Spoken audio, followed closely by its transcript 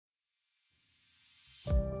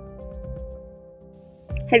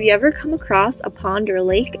Have you ever come across a pond or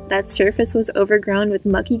lake that's surface was overgrown with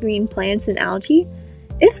mucky green plants and algae?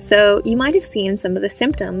 If so, you might have seen some of the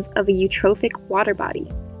symptoms of a eutrophic water body.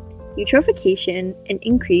 Eutrophication, an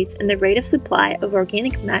increase in the rate of supply of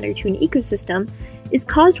organic matter to an ecosystem, is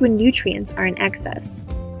caused when nutrients are in excess.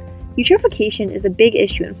 Eutrophication is a big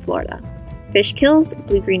issue in Florida. Fish kills,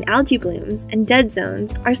 blue-green algae blooms, and dead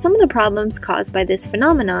zones are some of the problems caused by this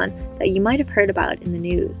phenomenon that you might have heard about in the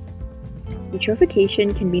news.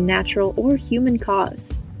 Eutrophication can be natural or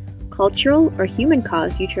human-caused. Cultural or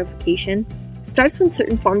human-caused eutrophication starts when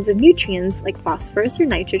certain forms of nutrients like phosphorus or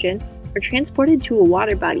nitrogen are transported to a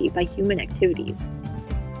water body by human activities.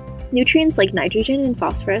 Nutrients like nitrogen and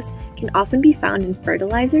phosphorus can often be found in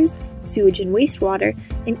fertilizers, sewage and wastewater,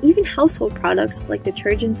 and even household products like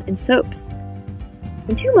detergents and soaps.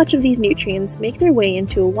 When too much of these nutrients make their way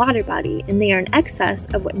into a water body and they are in excess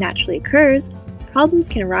of what naturally occurs, problems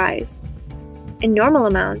can arise. In normal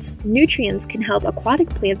amounts, nutrients can help aquatic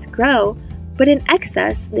plants grow, but in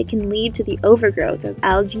excess, they can lead to the overgrowth of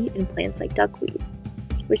algae and plants like duckweed,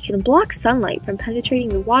 which can block sunlight from penetrating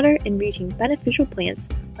the water and reaching beneficial plants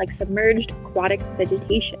like submerged aquatic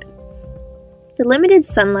vegetation. The limited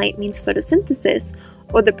sunlight means photosynthesis,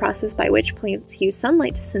 or the process by which plants use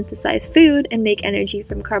sunlight to synthesize food and make energy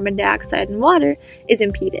from carbon dioxide and water, is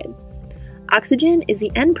impeded. Oxygen is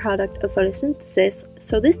the end product of photosynthesis,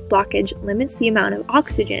 so this blockage limits the amount of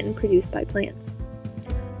oxygen produced by plants.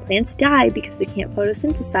 Plants die because they can't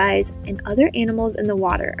photosynthesize, and other animals in the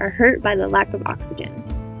water are hurt by the lack of oxygen.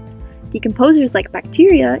 Decomposers like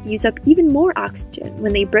bacteria use up even more oxygen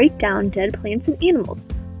when they break down dead plants and animals,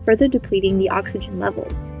 further depleting the oxygen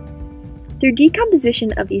levels. Through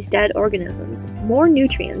decomposition of these dead organisms, more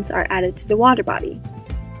nutrients are added to the water body.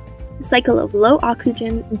 The cycle of low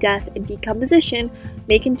oxygen, death, and decomposition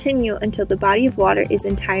may continue until the body of water is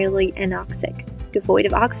entirely anoxic, devoid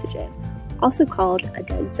of oxygen, also called a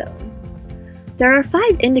dead zone. There are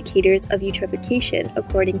 5 indicators of eutrophication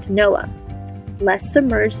according to NOAA: less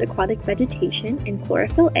submerged aquatic vegetation and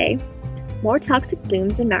chlorophyll A, more toxic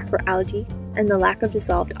blooms and macroalgae, and the lack of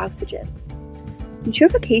dissolved oxygen.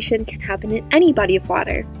 Eutrophication can happen in any body of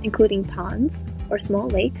water, including ponds or small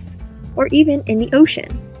lakes, or even in the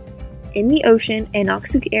ocean. In the ocean,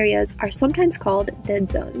 anoxic areas are sometimes called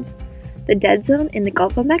dead zones. The dead zone in the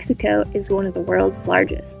Gulf of Mexico is one of the world's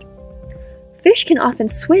largest. Fish can often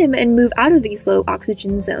swim and move out of these low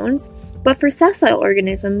oxygen zones, but for sessile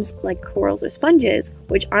organisms like corals or sponges,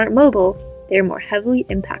 which aren't mobile, they are more heavily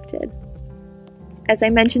impacted. As I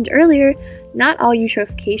mentioned earlier, not all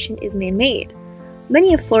eutrophication is man-made.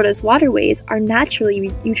 Many of Florida's waterways are naturally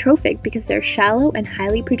eutrophic because they're shallow and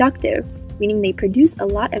highly productive, meaning they produce a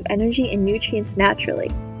lot of energy and nutrients naturally.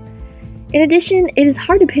 In addition, it is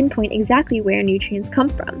hard to pinpoint exactly where nutrients come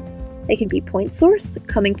from. They can be point source,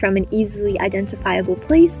 coming from an easily identifiable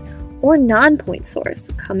place, or non-point source,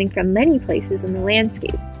 coming from many places in the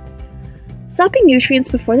landscape. Stopping nutrients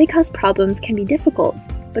before they cause problems can be difficult,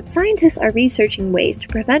 but scientists are researching ways to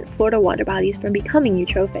prevent Florida water bodies from becoming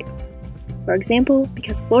eutrophic. For example,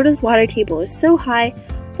 because Florida's water table is so high,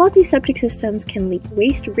 faulty septic systems can leak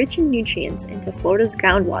waste rich in nutrients into Florida's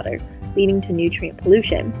groundwater, leading to nutrient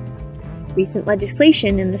pollution. Recent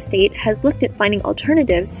legislation in the state has looked at finding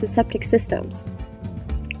alternatives to septic systems.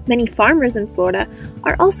 Many farmers in Florida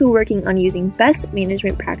are also working on using best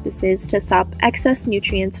management practices to stop excess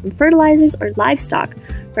nutrients from fertilizers or livestock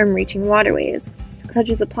from reaching waterways, such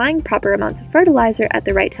as applying proper amounts of fertilizer at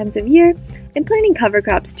the right times of year and planting cover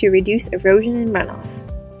crops to reduce erosion and runoff.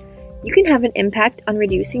 You can have an impact on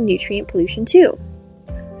reducing nutrient pollution too.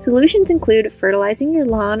 Solutions include fertilizing your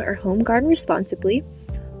lawn or home garden responsibly,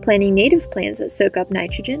 planting native plants that soak up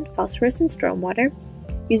nitrogen, phosphorus, and stormwater,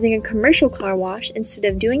 using a commercial car wash instead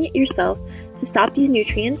of doing it yourself to stop these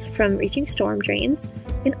nutrients from reaching storm drains,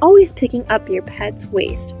 and always picking up your pet's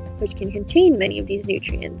waste, which can contain many of these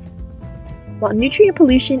nutrients. While nutrient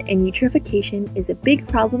pollution and eutrophication is a big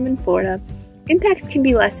problem in Florida, impacts can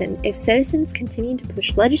be lessened if citizens continue to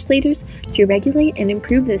push legislators to regulate and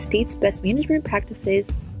improve the state's best management practices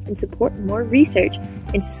and support more research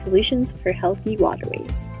into solutions for healthy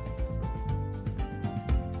waterways.